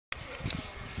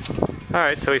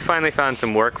Alright, so we finally found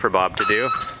some work for Bob to do.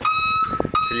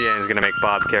 Julien is going to make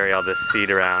Bob carry all this seed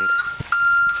around.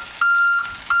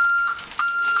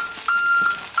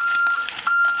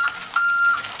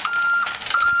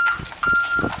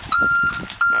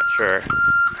 Not sure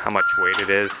how much weight it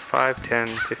is. 5, 10,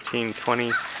 15,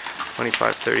 20,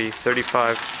 25, 30,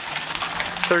 35,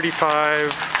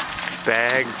 35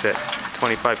 bags at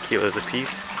 25 kilos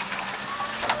apiece.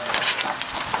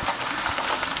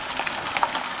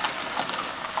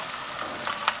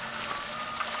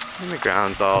 And the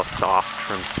ground's all soft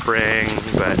from spring,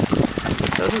 but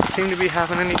it doesn't seem to be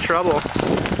having any trouble.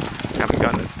 Haven't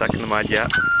gotten it stuck in the mud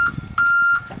yet.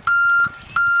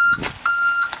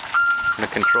 And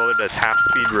the controller does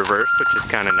half-speed reverse, which is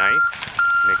kind of nice.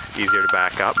 Makes it easier to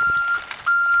back up.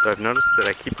 But I've noticed that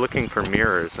I keep looking for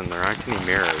mirrors, and there aren't any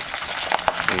mirrors.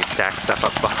 When you stack stuff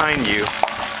up behind you,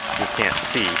 you can't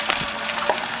see.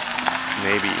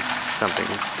 Maybe something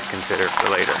to consider for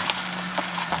later.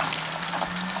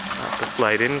 Up a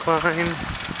slight incline.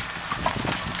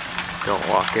 Don't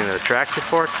walk into the tractor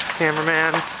forks,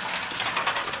 cameraman.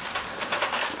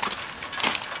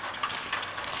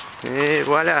 Et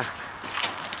voila.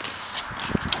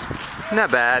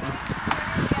 Not bad.